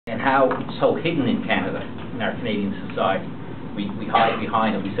how it's so hidden in Canada, in our Canadian society. We hide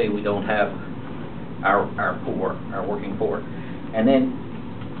behind it. We say we don't have our poor, our working poor. And then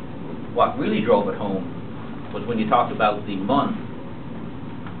what really drove it home was when you talked about the MUN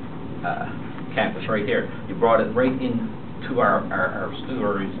campus right here. You brought it right into our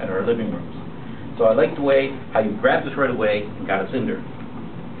stories and our living rooms. So I like the way how you grabbed us right away and got us in there.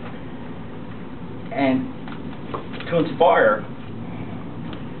 And to inspire,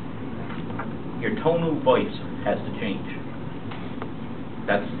 your tone of voice has to change.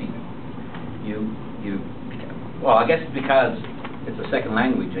 That's the, well, I guess it's because it's a second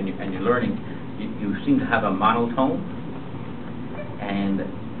language and you're learning, you seem to have a monotone, and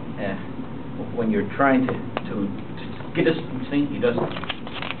when you're trying to get us to sing, it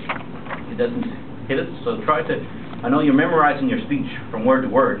doesn't hit it. So try to, I know you're memorizing your speech from word to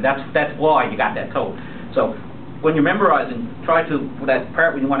word. That's why you got that tone. So when you're memorizing, try to, for that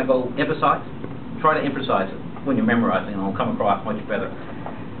part when you want to go emphasize, try to emphasize it when you're memorizing, and it'll come across much better.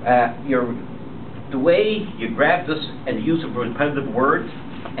 The way you grabbed us and the use of repetitive words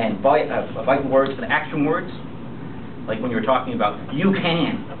and vital words and action words, like when you were talking about, you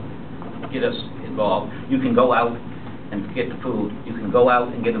can get us involved. You can go out and get the food. You can go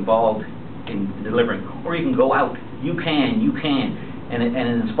out and get involved in delivering. Or you can go out. You can. And it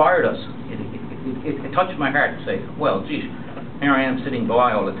inspired us. It touched my heart to say, well, geez, here I am sitting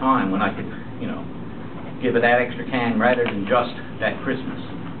by all the time when I could, you know, give it that extra can rather than just that Christmas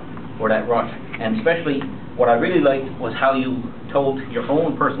or that rush. And especially what I really liked was how you told your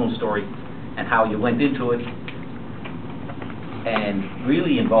own personal story and how you went into it and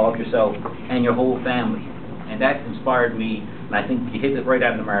really involved yourself and your whole family. And that inspired me, and I think you hit it right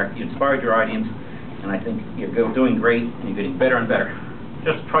out of the mark. You inspired your audience, and I think you're doing great and you're getting better and better.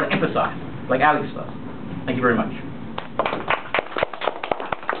 Just try to emphasize, like Alex does. Thank you very much.